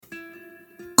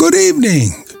Good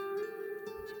evening.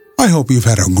 I hope you've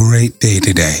had a great day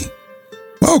today.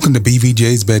 Welcome to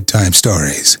BVJ's Bedtime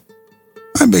Stories.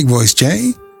 I'm Big Voice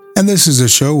Jay, and this is a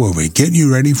show where we get you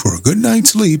ready for a good night's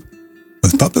sleep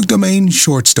with public domain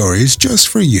short stories just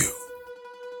for you.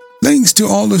 Links to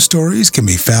all the stories can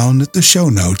be found at the show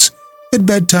notes at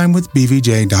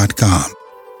bedtimewithbvj.com.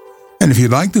 And if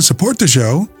you'd like to support the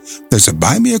show, there's a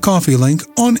Buy Me a Coffee link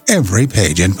on every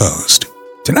page and post.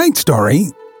 Tonight's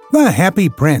story, The Happy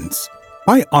Prince,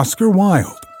 by Oscar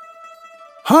Wilde.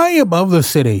 High above the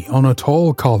city, on a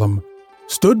tall column,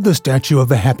 stood the statue of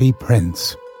the Happy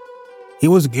Prince. He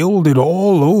was gilded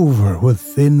all over with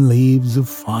thin leaves of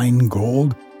fine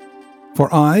gold. For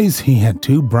eyes he had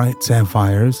 2 bright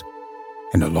sapphires,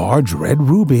 and a large red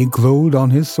ruby glowed on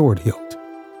his sword hilt.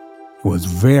 He was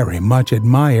very much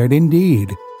admired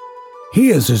indeed.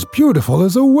 "He is as beautiful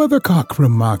as a weathercock,"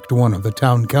 remarked one of the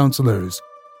town councillors,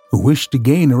 who wished to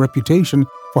gain a reputation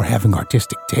for having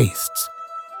artistic tastes.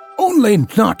 "Only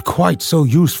not quite so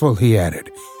useful," he added,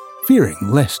 fearing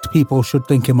lest people should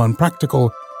think him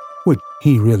unpractical, which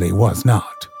he really was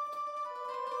not.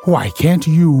 "Why can't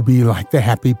you be like the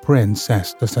Happy Prince?"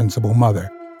 asked the sensible mother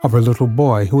of her little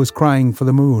boy who was crying for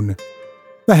the moon.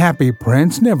 "The Happy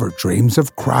Prince never dreams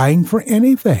of crying for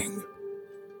anything."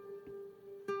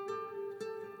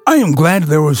 "I am glad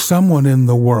there is someone in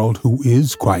the world who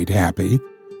is quite happy,"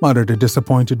 muttered a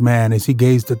disappointed man as he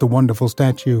gazed at the wonderful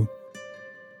statue.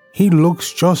 "He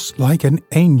looks just like an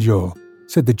angel,"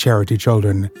 said the charity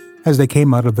children as they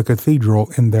came out of the cathedral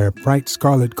in their bright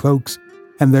scarlet cloaks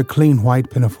and their clean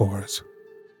white pinafores.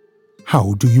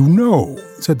 "How do you know?"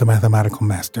 said the mathematical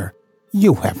master.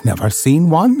 "You have never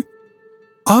seen one?"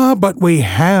 "Ah, but we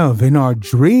have in our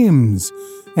dreams,"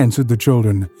 answered the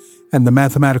children, and the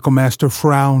mathematical master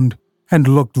frowned and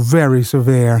looked very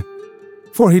severe,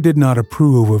 for he did not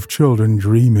approve of children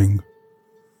dreaming.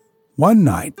 One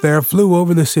night there flew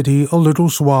over the city a little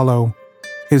swallow.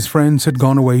 His friends had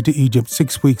gone away to Egypt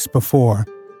 6 weeks before,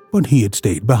 but he had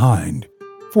stayed behind,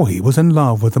 for he was in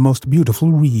love with the most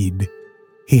beautiful reed.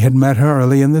 He had met her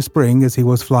early in the spring as he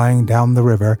was flying down the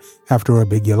river after a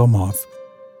big yellow moth,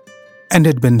 and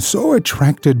had been so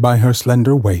attracted by her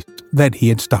slender waist that he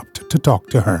had stopped to talk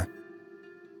to her.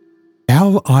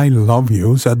 "Shall I love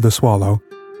you?" said the swallow,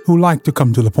 who liked to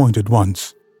come to the point at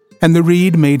once, and the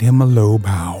reed made him a low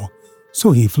bow,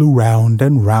 so he flew round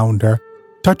and round her,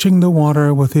 touching the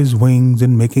water with his wings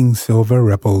and making silver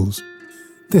ripples.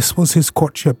 This was his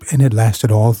courtship, and it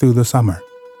lasted all through the summer.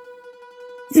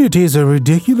 "It is a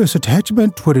ridiculous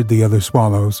attachment," twittered the other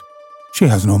swallows. "She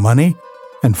has no money,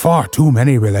 and far too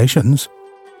many relations."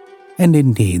 And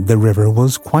indeed the river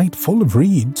was quite full of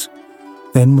reeds.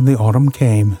 Then when the autumn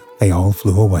came, they all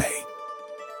flew away.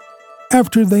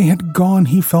 After they had gone,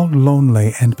 he felt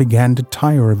lonely and began to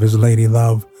tire of his lady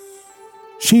love.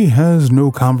 "She has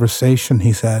no conversation,"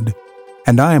 he said,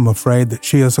 "and I am afraid that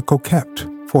she is a coquette,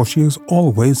 for she is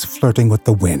always flirting with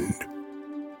the wind."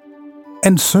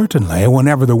 And certainly,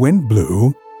 whenever the wind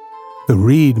blew, the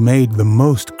reed made the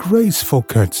most graceful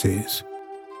curtsies.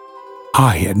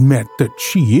 "I admit that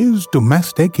she is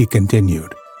domestic," he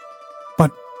continued,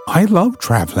 "but I love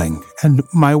traveling, and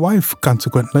my wife,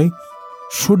 consequently,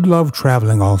 should love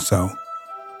traveling also."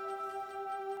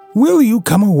 "Will you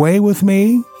come away with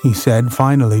me?" he said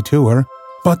finally to her,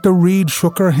 but the reed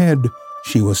shook her head.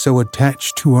 She was so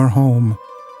attached to her home.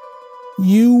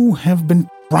 "You have been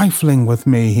trifling with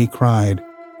me," he cried.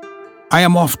 "I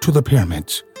am off to the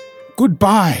pyramids.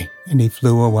 Goodbye," and he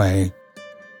flew away.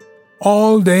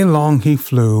 All day long he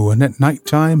flew, and at night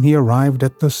time he arrived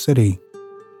at the city.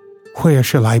 "Where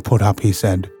shall I put up?" he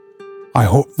said. "I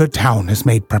hope the town has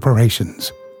made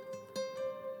preparations."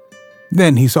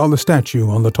 Then he saw the statue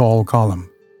on the tall column.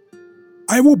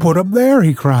 "I will put up there,"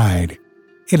 he cried.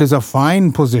 "It is a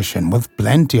fine position with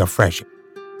plenty of fresh air."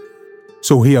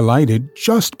 So he alighted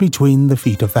just between the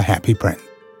feet of the Happy Prince.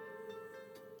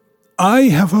 "I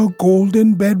have a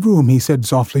golden bedroom," he said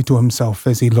softly to himself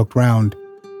as he looked round,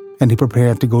 and he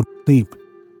prepared to go to sleep.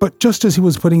 But just as he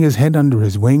was putting his head under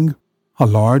his wing, a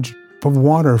large drop of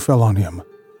water fell on him.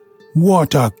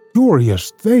 "What a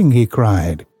curious thing!" he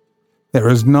cried. "There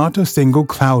is not a single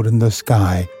cloud in the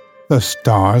sky. The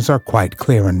stars are quite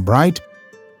clear and bright,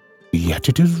 yet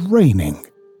it is raining.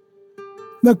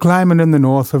 The climate in the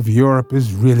north of Europe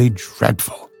is really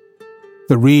dreadful."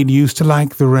 The reed used to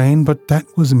like the rain, but that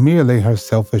was merely her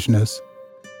selfishness.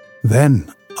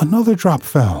 Then another drop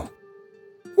fell.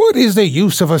 "What is the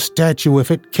use of a statue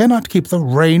if it cannot keep the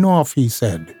rain off?" he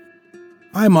said.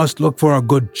 "I must look for a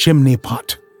good chimney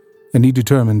pot," and he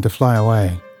determined to fly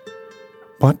away.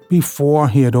 But before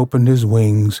he had opened his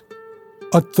wings,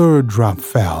 a third drop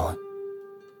fell,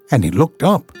 and he looked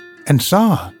up and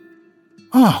saw.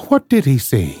 What did he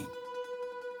see?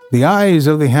 The eyes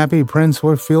of the happy prince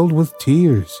were filled with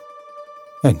tears,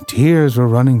 and tears were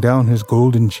running down his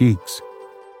golden cheeks.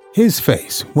 His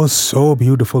face was so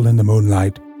beautiful in the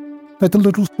moonlight that the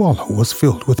little swallow was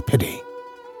filled with pity.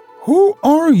 "Who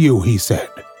are you?" he said.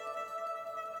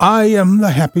 "I am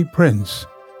the happy prince."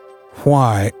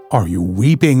 "Why are you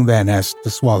weeping then?" asked the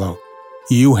swallow.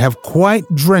 "You have quite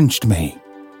drenched me."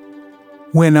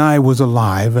 "When I was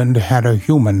alive and had a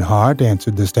human heart,"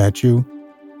 answered the statue,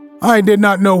 "I did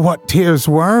not know what tears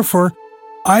were, for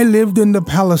I lived in the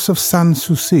palace of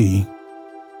Sanssouci,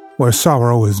 where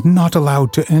sorrow is not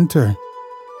allowed to enter.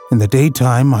 In the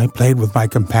daytime I played with my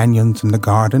companions in the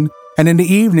garden, and in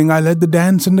the evening I led the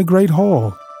dance in the great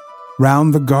hall.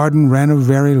 Round the garden ran a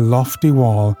very lofty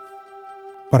wall,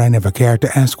 but I never cared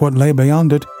to ask what lay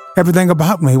beyond it. Everything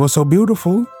about me was so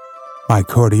beautiful. My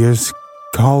courtiers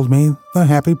called me the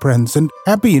happy prince, and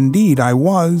happy indeed I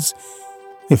was.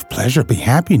 If pleasure be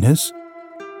happiness,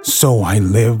 so I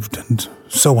lived and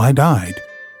so I died.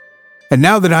 And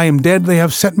now that I am dead, they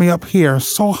have set me up here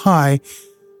so high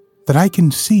that I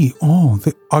can see all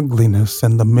the ugliness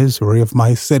and the misery of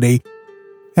my city,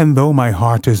 and though my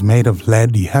heart is made of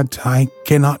lead, yet I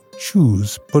cannot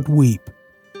choose but weep."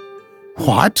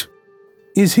 "What?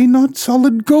 Is he not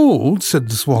solid gold?" said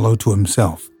the swallow to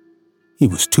himself. He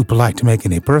was too polite to make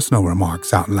any personal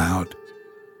remarks out loud.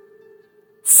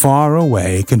 "Far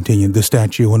away," continued the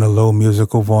statue in a low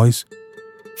musical voice,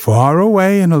 "far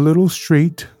away in a little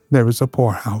street there is a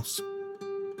poorhouse.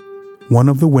 One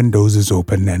of the windows is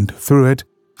open, and through it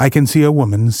I can see a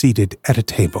woman seated at a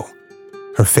table.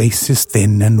 Her face is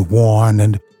thin and worn,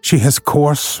 and she has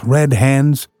coarse red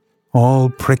hands, all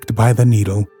pricked by the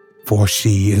needle, for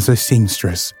she is a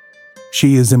seamstress.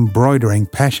 She is embroidering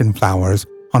passion flowers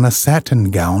on a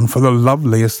satin gown for the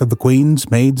loveliest of the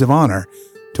Queen's maids of honor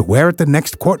to wear at the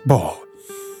next court ball.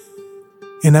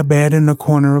 In a bed in a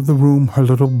corner of the room her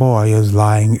little boy is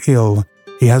lying ill.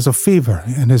 He has a fever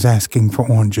and is asking for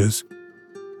oranges.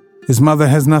 His mother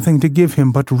has nothing to give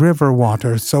him but river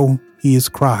water, so he is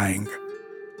crying.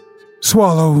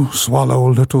 Swallow,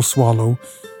 swallow, little swallow,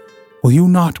 will you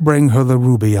not bring her the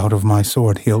ruby out of my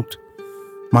sword hilt?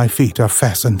 My feet are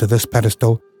fastened to this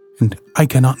pedestal, and I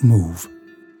cannot move."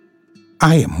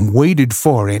 "I am waited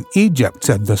for in Egypt,"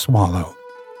 said the swallow.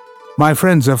 "My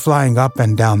friends are flying up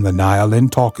and down the Nile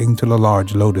and talking to the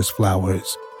large lotus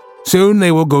flowers. Soon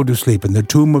they will go to sleep in the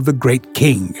tomb of the great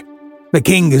king. The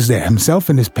king is there himself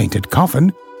in his painted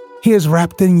coffin. He is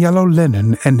wrapped in yellow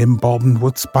linen and embalmed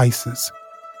with spices.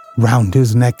 Round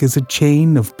his neck is a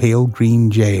chain of pale green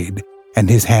jade, and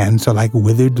his hands are like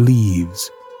withered leaves."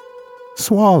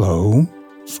 "Swallow,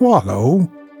 swallow,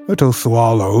 little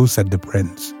swallow," said the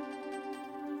prince,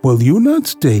 "will you not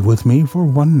stay with me for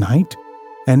one night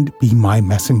and be my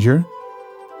messenger?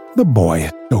 The boy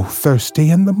is so thirsty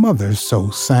and the mother so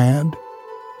sad."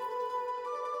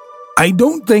 "I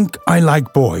don't think I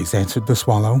like boys," answered the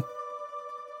swallow.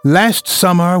 "Last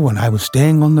summer, when I was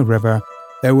staying on the river,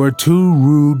 there were two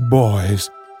rude boys,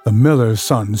 the miller's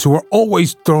sons, who were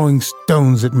always throwing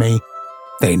stones at me.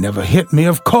 They never hit me.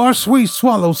 Of course, we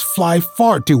swallows fly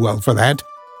far too well for that.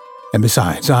 And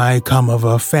besides, I come of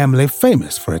a family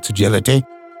famous for its agility.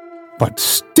 But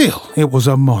still, it was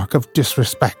a mark of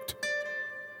disrespect."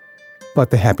 But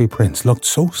the happy prince looked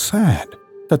so sad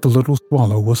that the little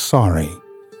swallow was sorry.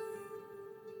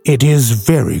 "It is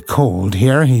very cold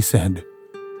here," he said,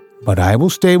 "but I will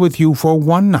stay with you for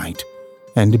one night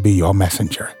and be your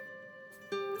messenger."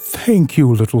 "Thank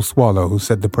you, little swallow,"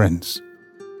 said the prince.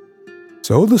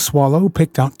 So the swallow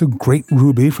picked out the great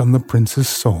ruby from the prince's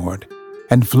sword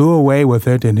and flew away with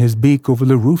it in his beak over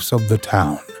the roofs of the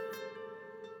town.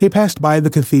 He passed by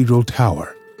the cathedral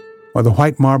tower, where the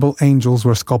white marble angels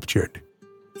were sculptured.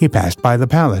 He passed by the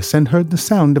palace and heard the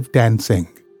sound of dancing.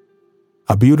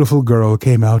 A beautiful girl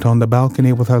came out on the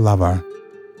balcony with her lover.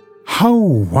 "How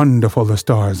wonderful the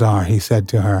stars are," he said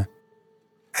to her,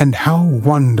 "and how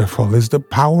wonderful is the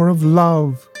power of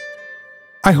love."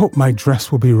 "I hope my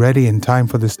dress will be ready in time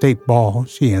for the state ball,"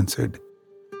 she answered.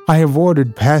 "I have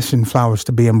ordered passion flowers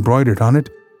to be embroidered on it,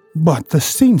 but the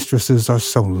seamstresses are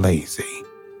so lazy."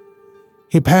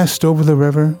 He passed over the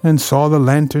river and saw the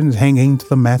lanterns hanging to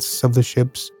the masts of the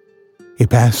ships. He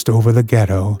passed over the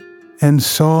ghetto and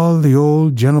saw the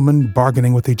old gentlemen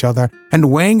bargaining with each other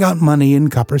and weighing out money in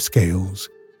copper scales.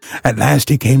 At last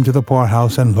he came to the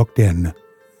poorhouse and looked in.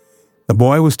 The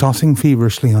boy was tossing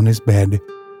feverishly on his bed,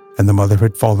 and the mother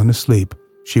had fallen asleep.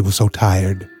 She was so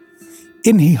tired.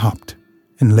 In he hopped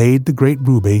and laid the great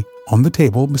ruby on the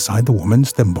table beside the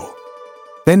woman's thimble.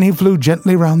 Then he flew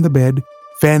gently round the bed,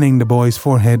 fanning the boy's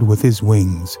forehead with his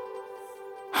wings.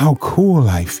 "How cool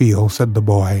I feel," said the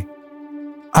boy.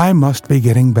 "I must be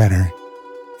getting better."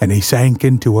 And he sank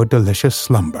into a delicious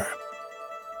slumber.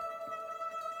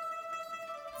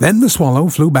 Then the swallow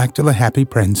flew back to the happy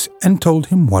prince and told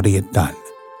him what he had done.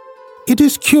 "It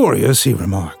is curious," he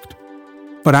remarked,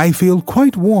 "but I feel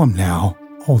quite warm now,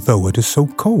 although it is so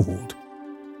cold."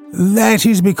 "That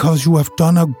is because you have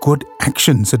done a good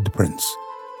action," said the prince.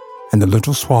 And the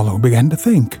little swallow began to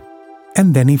think,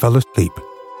 and then he fell asleep.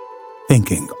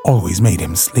 Thinking always made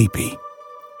him sleepy.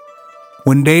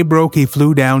 When day broke, he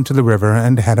flew down to the river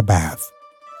and had a bath.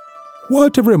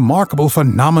 "What a remarkable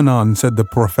phenomenon," said the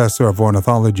professor of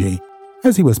ornithology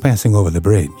as he was passing over the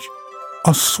bridge.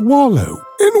 "A swallow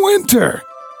in winter!"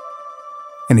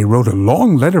 And he wrote a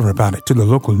long letter about it to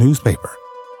the local newspaper.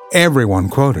 Everyone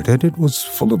quoted it. It was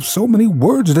full of so many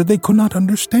words that they could not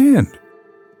understand.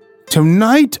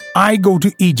 "Tonight I go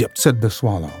to Egypt," said the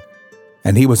swallow,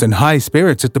 and he was in high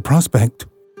spirits at the prospect.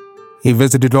 He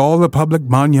visited all the public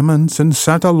monuments and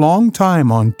sat a long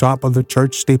time on top of the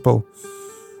church steeple.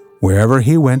 Wherever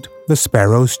he went, the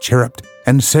sparrows chirruped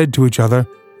and said to each other,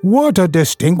 "What a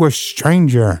distinguished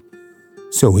stranger!"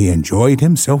 So he enjoyed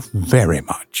himself very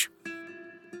much.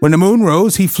 When the moon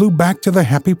rose, he flew back to the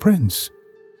happy prince.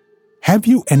 "Have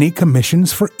you any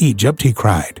commissions for Egypt?" he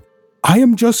cried. "I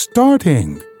am just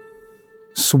starting."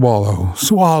 "Swallow,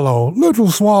 swallow,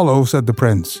 little swallow," said the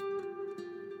prince.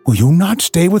 "Will you not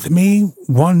stay with me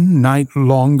one night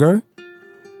longer?"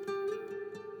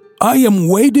 "I am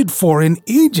waited for in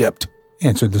Egypt,"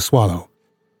 answered the swallow.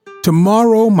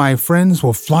 "Tomorrow my friends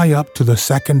will fly up to the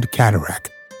second cataract.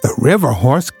 The river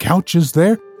horse couches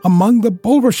there among the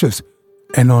bulrushes,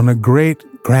 and on a great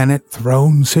granite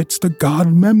throne sits the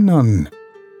god Memnon.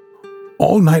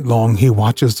 All night long he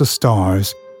watches the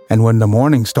stars, and when the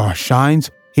morning star shines,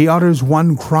 he utters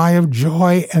one cry of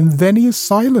joy, and then he is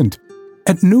silent.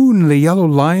 At noon the yellow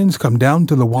lions come down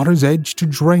to the water's edge to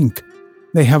drink.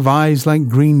 They have eyes like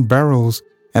green beryls,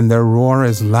 and their roar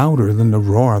is louder than the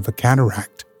roar of the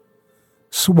cataract."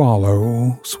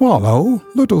 "Swallow, swallow,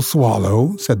 little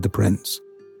swallow," said the prince.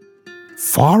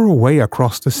 "Far away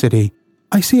across the city,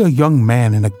 I see a young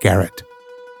man in a garret.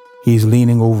 He's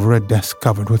leaning over a desk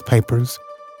covered with papers,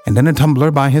 and in a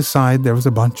tumbler by his side there is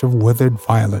a bunch of withered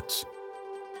violets.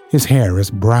 His hair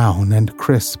is brown and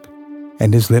crisp,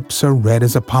 and his lips are red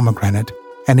as a pomegranate,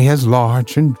 and he has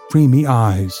large and dreamy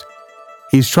eyes.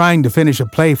 He's trying to finish a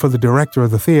play for the director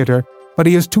of the theater, but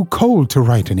he is too cold to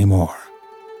write any more.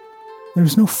 There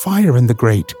is no fire in the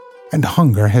grate, and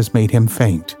hunger has made him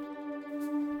faint."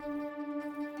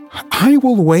 "I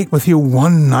will wait with you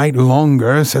one night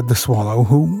longer," said the swallow,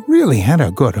 who really had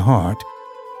a good heart.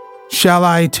 "Shall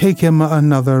I take him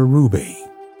another ruby?"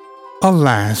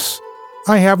 "Alas,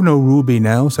 I have no ruby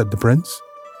now," said the prince.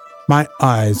 "My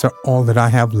eyes are all that I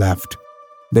have left.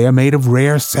 They are made of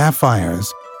rare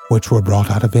sapphires, which were brought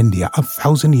out of India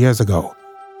 1,000 years ago.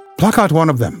 Pluck out one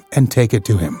of them and take it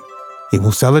to him. He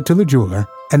will sell it to the jeweler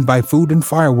and buy food and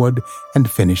firewood and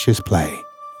finish his play."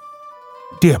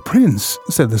 "Dear prince,"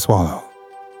 said the swallow,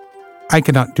 "I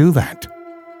cannot do that."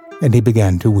 And he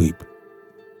began to weep.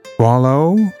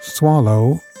 "Swallow,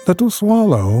 swallow, little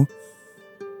swallow,"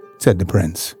 said the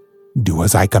prince, "do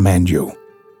as I command you."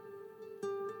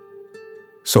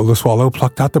 So the swallow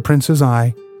plucked out the prince's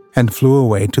eye and flew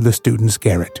away to the student's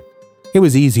garret. It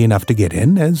was easy enough to get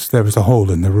in, as there was a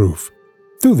hole in the roof.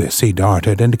 Through this he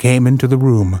darted and came into the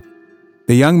room.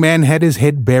 The young man had his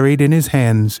head buried in his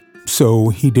hands, so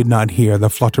he did not hear the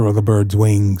flutter of the bird's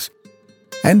wings.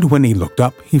 And when he looked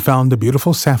up, he found the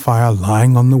beautiful sapphire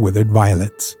lying on the withered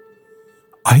violets.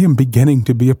 "I am beginning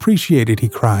to be appreciated," he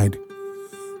cried.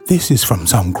 "This is from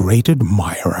some great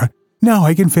admirer. Now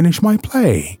I can finish my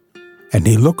play." And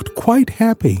he looked quite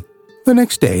happy. The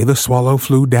next day the swallow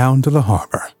flew down to the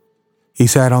harbor. He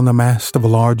sat on the mast of a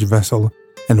large vessel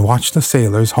and watched the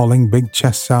sailors hauling big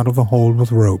chests out of the hold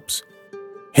with ropes.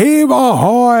 "Heave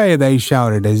ahoy!" they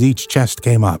shouted as each chest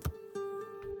came up.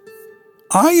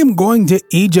 "I am going to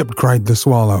Egypt," cried the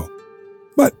swallow.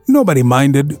 But nobody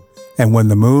minded, and when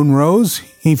the moon rose,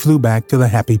 he flew back to the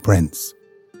happy prince.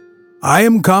 "I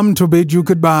am come to bid you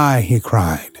goodbye," he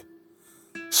cried.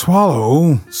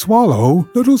 "Swallow, swallow,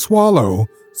 little swallow,"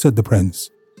 said the prince.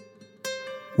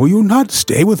 "Will you not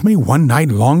stay with me one night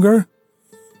longer?"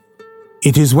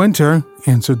 "It is winter,"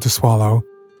 answered the swallow,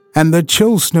 "and the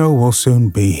chill snow will soon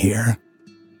be here.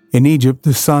 In Egypt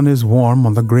the sun is warm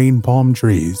on the green palm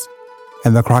trees,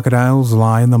 and the crocodiles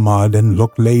lie in the mud and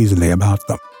look lazily about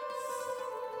them.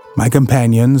 My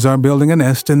companions are building a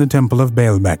nest in the temple of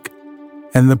Baalbec,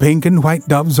 and the pink and white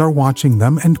doves are watching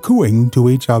them and cooing to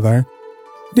each other.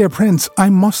 "Dear Prince, I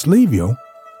must leave you,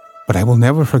 but I will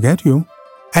never forget you,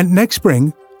 and next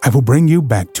spring I will bring you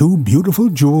back 2 beautiful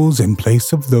jewels in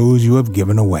place of those you have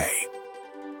given away.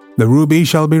 The ruby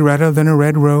shall be redder than a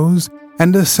red rose,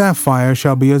 and the sapphire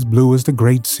shall be as blue as the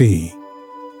great sea."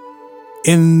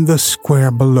 "In the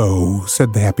square below,"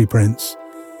 said the happy prince,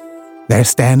 "there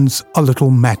stands a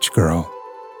little match girl.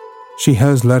 She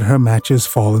has let her matches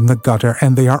fall in the gutter,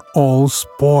 and they are all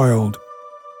spoiled.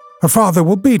 Her father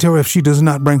will beat her if she does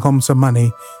not bring home some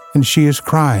money, and she is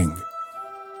crying.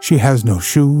 She has no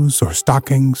shoes or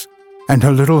stockings, and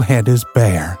her little head is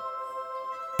bare.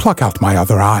 Pluck out my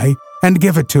other eye and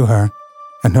give it to her,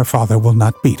 and her father will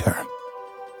not beat her."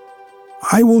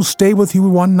 "I will stay with you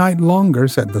 1 night longer,"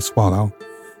 said the swallow,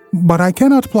 "but I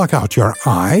cannot pluck out your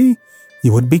eye.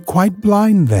 You would be quite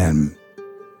blind then."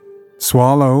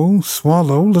 "Swallow,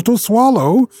 swallow, little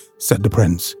swallow," said the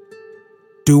prince,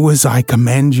 "do as I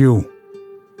command you."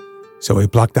 So he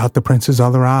plucked out the prince's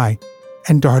other eye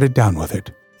and darted down with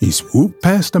it. He swooped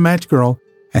past the match girl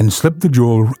and slipped the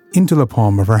jewel into the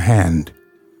palm of her hand.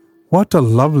 "What a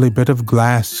lovely bit of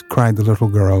glass," cried the little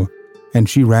girl, and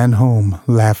she ran home,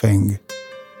 laughing.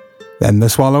 Then the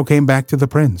swallow came back to the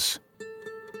prince.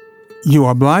 "You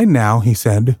are blind now," he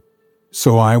said,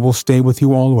 "so I will stay with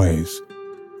you always."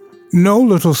 "No,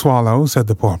 little swallow," said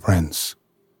the poor prince.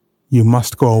 "You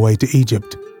must go away to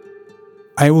Egypt."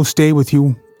 "I will stay with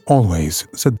you always,"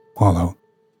 said the swallow,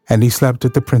 and he slept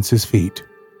at the prince's feet.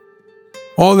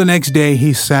 All the next day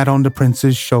he sat on the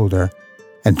prince's shoulder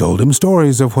and told him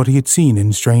stories of what he had seen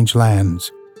in strange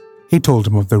lands. He told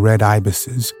him of the red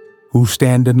ibises, who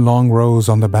stand in long rows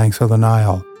on the banks of the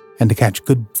Nile and to catch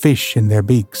good fish in their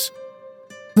beaks.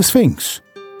 The Sphinx,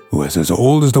 who is as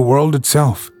old as the world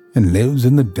itself and lives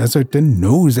in the desert and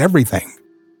knows everything.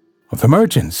 Of the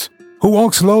merchants, who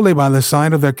walk slowly by the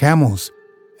side of their camels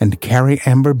and carry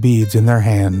amber beads in their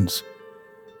hands.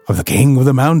 Of the king of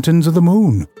the mountains of the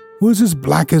moon, who is as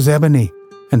black as ebony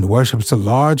and worships a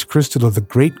large crystal of the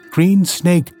great green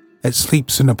snake that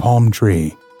sleeps in a palm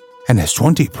tree and has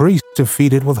 20 priests to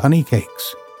feed it with honey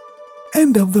cakes.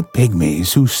 And of the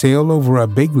pygmies who sail over a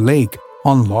big lake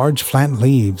on large flat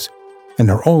leaves and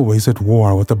are always at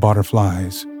war with the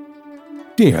butterflies.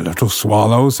 "Dear little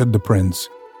swallow," said the prince,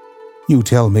 "you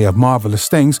tell me of marvelous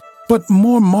things, but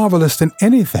more marvelous than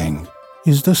anything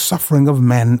is the suffering of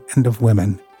men and of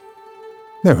women.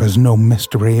 There is no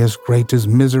mystery as great as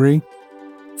misery.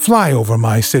 Fly over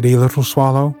my city, little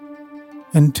swallow,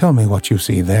 and tell me what you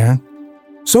see there."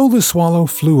 So the swallow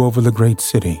flew over the great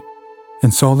city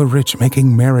and saw the rich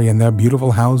making merry in their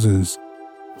beautiful houses,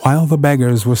 while the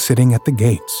beggars were sitting at the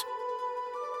gates.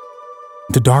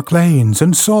 To dark lanes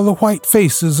and saw the white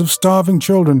faces of starving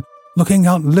children looking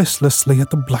out listlessly at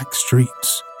the black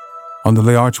streets. Under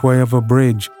the archway of a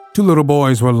bridge, 2 little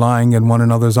boys were lying in one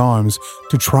another's arms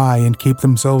to try and keep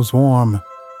themselves warm.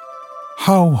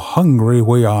 "How hungry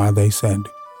we are," they said.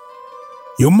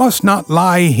 "You must not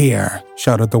lie here,"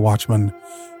 shouted the watchman,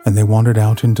 and they wandered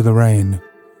out into the rain.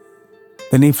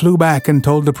 Then he flew back and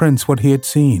told the prince what he had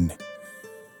seen.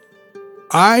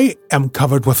 "I am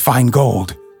covered with fine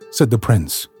gold," said the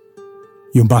prince.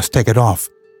 "You must take it off,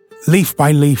 leaf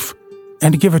by leaf,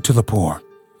 and give it to the poor.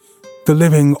 The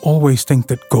living always think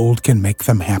that gold can make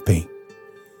them happy."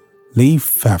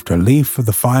 Leaf after leaf of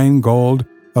the fine gold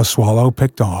the swallow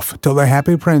picked off, till the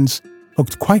happy prince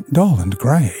looked quite dull and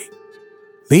gray.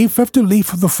 Leaf after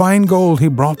leaf of the fine gold he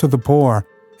brought to the poor,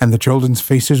 and the children's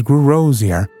faces grew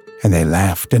rosier, and they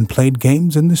laughed and played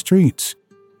games in the streets.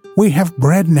 "We have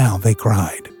bread now," they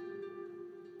cried.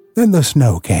 Then the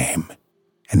snow came,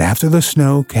 and after the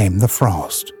snow came the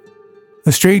frost.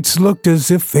 The streets looked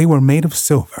as if they were made of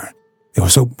silver. They were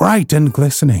so bright and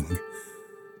glistening.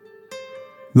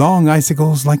 Long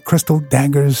icicles like crystal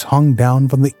daggers hung down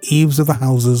from the eaves of the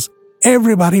houses.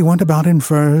 Everybody went about in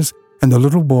furs, and the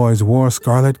little boys wore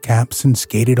scarlet caps and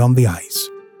skated on the ice.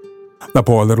 The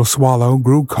poor little swallow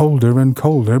grew colder and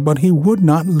colder, but he would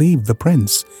not leave the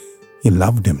prince. He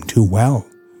loved him too well.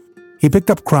 He picked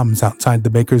up crumbs outside the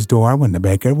baker's door when the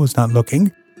baker was not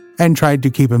looking, and tried to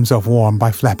keep himself warm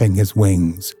by flapping his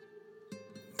wings.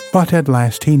 But at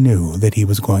last he knew that he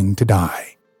was going to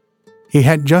die. He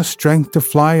had just strength to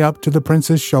fly up to the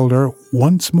prince's shoulder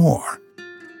once more.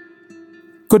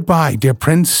 "Goodbye, dear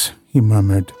prince," he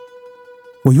murmured.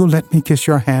 "Will you let me kiss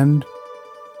your hand?"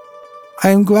 "I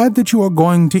am glad that you are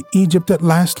going to Egypt at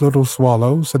last, little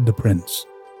swallow," said the prince.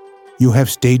 "You have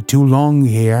stayed too long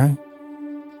here,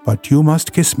 but you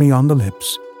must kiss me on the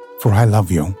lips, for I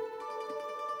love you."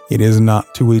 "It is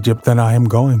not to Egypt that I am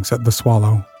going," said the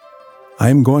swallow. "I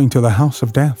am going to the house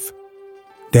of death.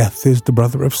 Death is the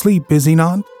brother of sleep, is he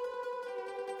not?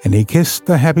 and he kissed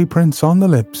the Happy Prince on the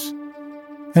lips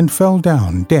and fell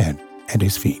down dead at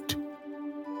his feet.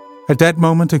 At that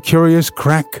moment, a curious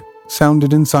crack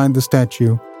sounded inside the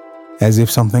statue, as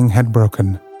if something had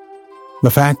broken.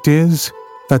 The fact is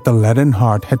that the leaden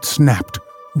heart had snapped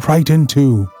right in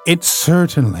two. It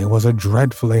certainly was a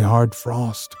dreadfully hard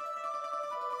frost.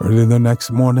 Early the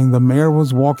next morning, the mayor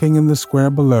was walking in the square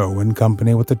below in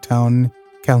company with the town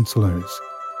councilors.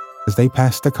 As they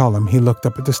passed the column, he looked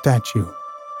up at the statue.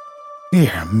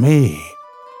 "Dear me,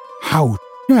 how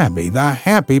shabby the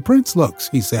Happy Prince looks,"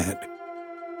 he said.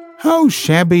 "How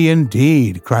shabby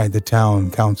indeed," cried the town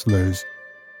councilors,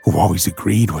 who always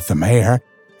agreed with the mayor,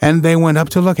 and they went up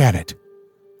to look at it.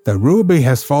 "The ruby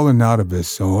has fallen out of his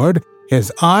sword,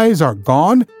 his eyes are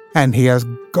gone, and he is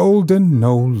golden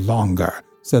no longer,"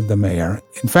 said the mayor.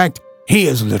 "In fact, he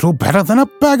is little better than a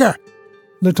beggar."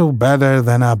 "Little better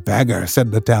than a beggar,"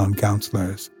 said the town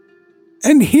councilors.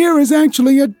 "And here is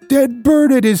actually a dead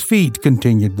bird at his feet,"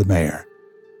 continued the mayor.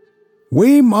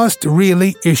 "We must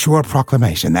really issue a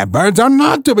proclamation that birds are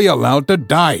not to be allowed to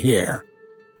die here."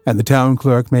 And the town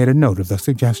clerk made a note of the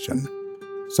suggestion.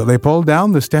 So they pulled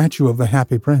down the statue of the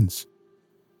Happy Prince.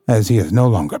 "As he is no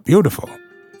longer beautiful,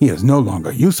 he is no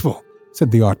longer useful,"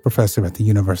 said the art professor at the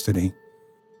university.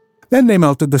 Then they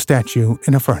melted the statue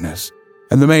in a furnace,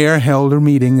 and the mayor held a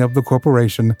meeting of the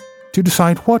corporation to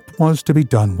decide what was to be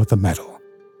done with the metal.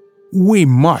 "We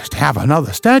must have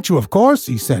another statue, of course,"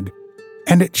 he said,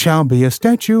 "and it shall be a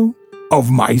statue of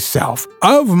myself."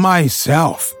 "Of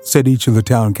myself," said each of the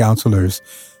town councilors,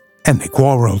 and they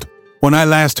quarreled. When I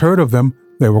last heard of them,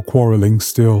 they were quarreling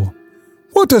still.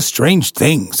 "What a strange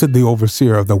thing," said the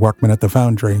overseer of the workmen at the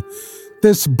foundry.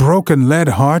 "This broken lead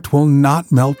heart will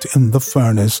not melt in the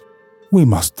furnace. We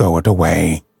must throw it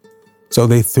away." So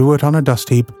they threw it on a dust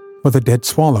heap where the dead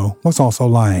swallow was also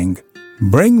lying.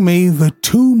 "Bring me the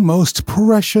two most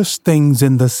precious things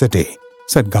in the city,"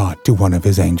 said God to one of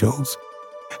his angels.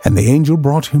 And the angel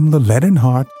brought him the leaden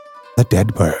heart, the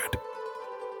dead bird.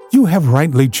 "You have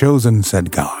rightly chosen,"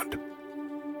 said God.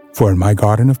 "For in my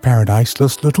garden of paradise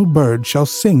this little bird shall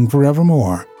sing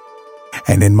forevermore,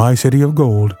 and in my city of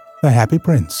gold the Happy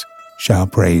Prince shall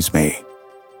praise me."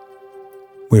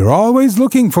 We're always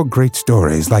looking for great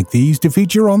stories like these to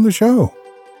feature on the show.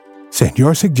 Send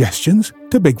your suggestions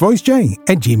to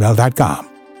bigvoicej@gmail.com.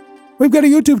 We've got a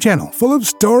YouTube channel full of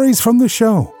stories from the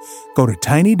show. Go to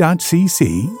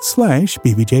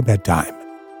tiny.cc/bbjbedtime.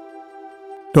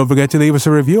 Don't forget to leave us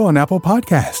a review on Apple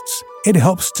Podcasts. It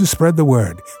helps to spread the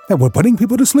word that we're putting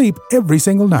people to sleep every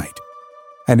single night.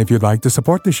 And if you'd like to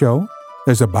support the show,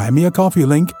 there's a Buy Me a Coffee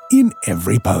link in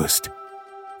every post.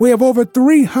 We have over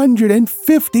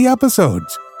 350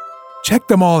 episodes. Check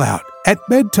them all out at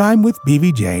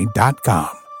bedtimewithbvj.com.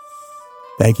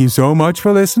 Thank you so much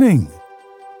for listening.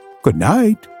 Good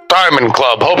night. Diamond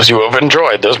Club hopes you have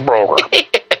enjoyed this program.